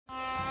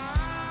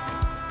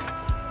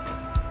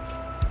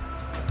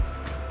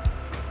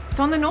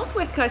So on the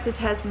northwest coast of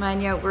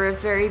Tasmania, we're a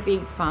very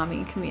big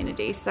farming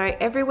community. So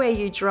everywhere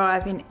you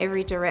drive in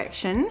every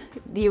direction,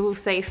 you will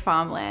see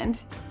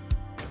farmland.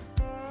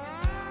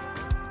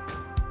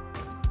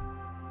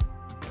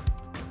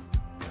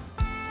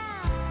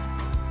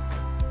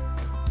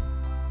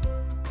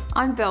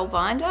 I'm Belle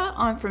Binder.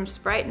 I'm from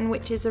Sprayton,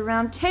 which is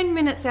around 10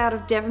 minutes out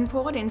of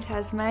Devonport in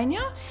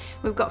Tasmania.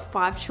 We've got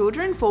 5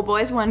 children, 4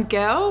 boys, 1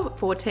 girl,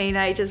 4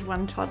 teenagers,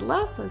 1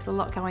 toddler, so there's a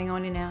lot going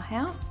on in our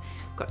house.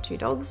 We've got 2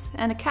 dogs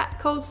and a cat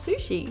called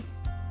Sushi.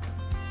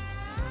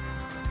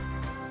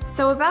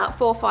 So about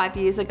 4 or 5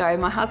 years ago,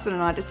 my husband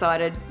and I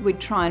decided we'd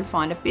try and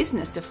find a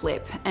business to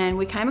flip, and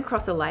we came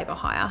across a labour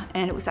hire,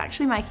 and it was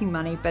actually making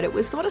money, but it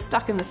was sort of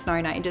stuck in the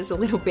Stone Ages a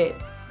little bit.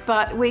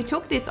 But we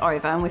took this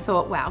over and we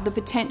thought, wow, the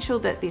potential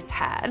that this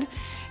had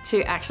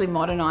to actually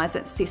modernise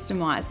it,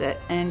 systemise it.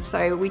 And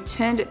so we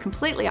turned it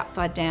completely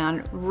upside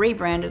down,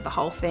 rebranded the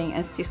whole thing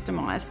and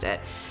systemised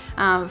it.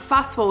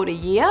 Fast forward a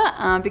year,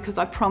 because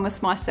I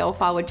promised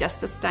myself I would just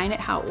sustain it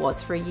how it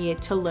was for a year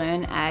to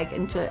learn ag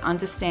and to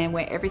understand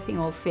where everything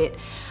all fit.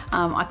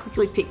 I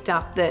quickly picked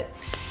up that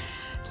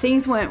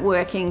things weren't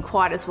working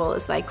quite as well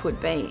as they could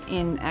be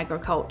in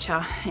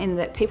agriculture, in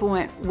that people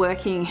weren't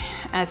working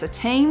as a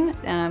team,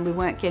 we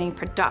weren't getting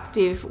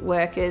productive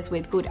workers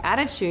with good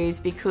attitudes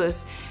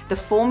because the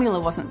formula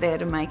wasn't there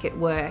to make it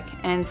work.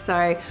 And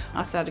so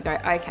I started to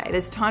go, okay,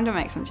 there's time to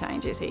make some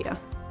changes here.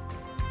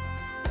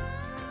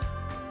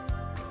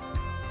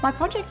 My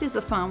project is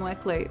the Farm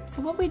Work Loop.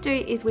 So what we do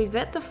is we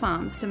vet the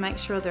farms to make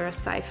sure they're a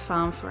safe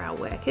farm for our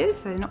workers,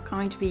 so they're not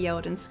going to be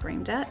yelled and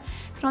screamed at.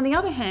 But on the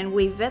other hand,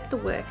 we vet the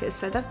workers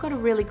so they've got a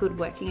really good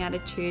working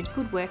attitude,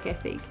 good work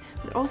ethic,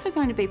 but they're also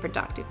going to be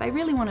productive. They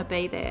really want to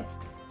be there.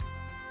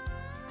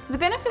 So the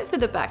benefit for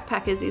the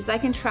backpackers is they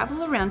can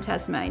travel around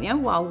Tasmania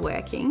while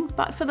working,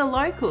 but for the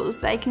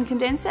locals, they can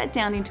condense that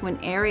down into an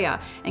area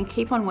and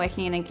keep on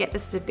working in and get the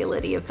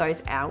stability of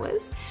those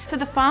hours. For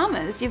the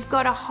farmers, you've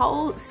got a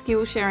whole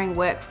skill sharing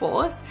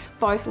workforce,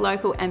 both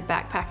local and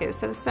backpackers.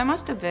 So there's so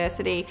much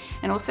diversity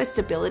and also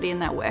stability in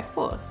that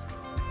workforce.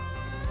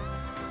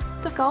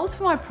 The goals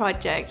for my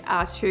project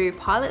are to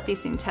pilot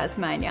this in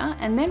Tasmania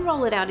and then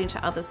roll it out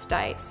into other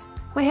states.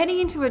 We're heading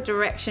into a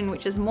direction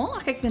which is more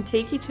like a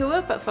Kentucky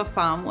tour, but for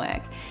farm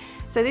work.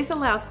 So this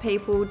allows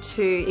people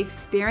to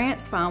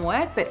experience farm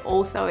work, but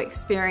also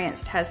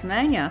experience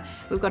Tasmania.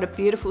 We've got a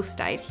beautiful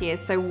state here,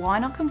 so why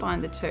not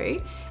combine the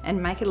two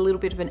and make it a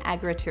little bit of an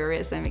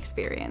agritourism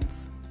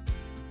experience?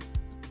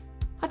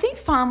 I think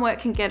farm work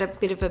can get a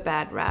bit of a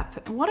bad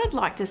rap. What I'd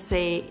like to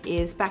see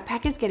is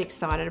backpackers get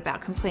excited about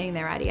completing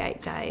their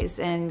 88 days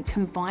and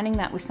combining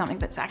that with something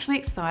that's actually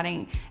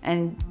exciting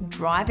and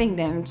driving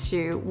them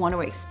to want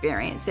to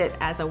experience it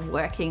as a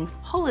working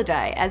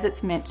holiday, as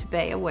it's meant to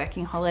be, a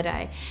working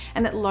holiday.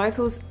 And that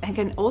locals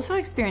can also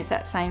experience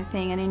that same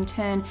thing, and in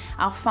turn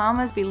our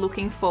farmers be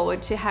looking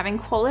forward to having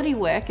quality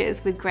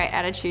workers with great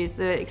attitudes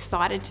that are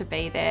excited to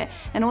be there,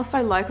 and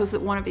also locals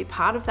that want to be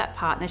part of that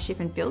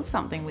partnership and build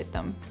something with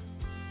them.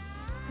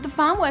 The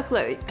Farm Work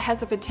Loop has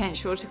the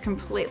potential to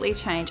completely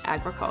change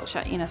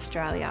agriculture in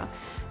Australia.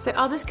 So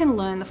others can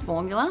learn the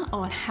formula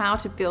on how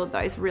to build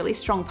those really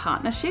strong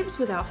partnerships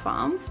with our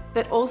farms,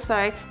 but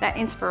also that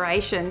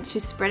inspiration to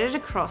spread it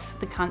across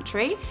the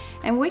country.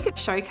 And we could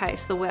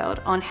showcase the world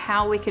on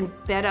how we can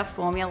better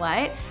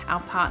formulate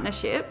our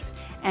partnerships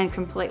and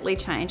completely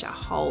change our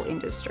whole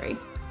industry.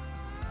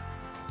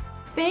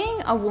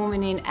 Being a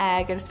woman in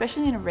ag, and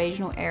especially in a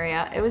regional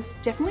area, it was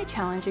definitely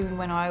challenging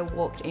when I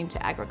walked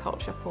into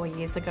agriculture 4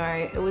 years ago.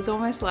 It was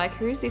almost like,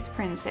 who's this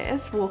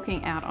princess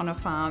walking out on a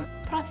farm?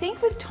 But I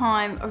think with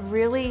time, I've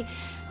really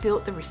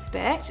built the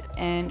respect,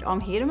 and I'm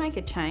here to make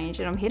a change,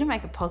 and I'm here to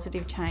make a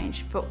positive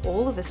change for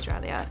all of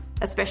Australia,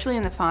 especially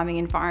in the farming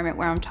environment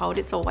where I'm told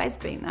it's always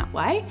been that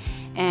way,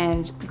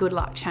 and good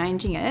luck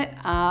changing it.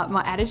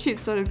 My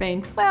attitude's sort of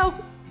been, well,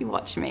 you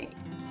watch me.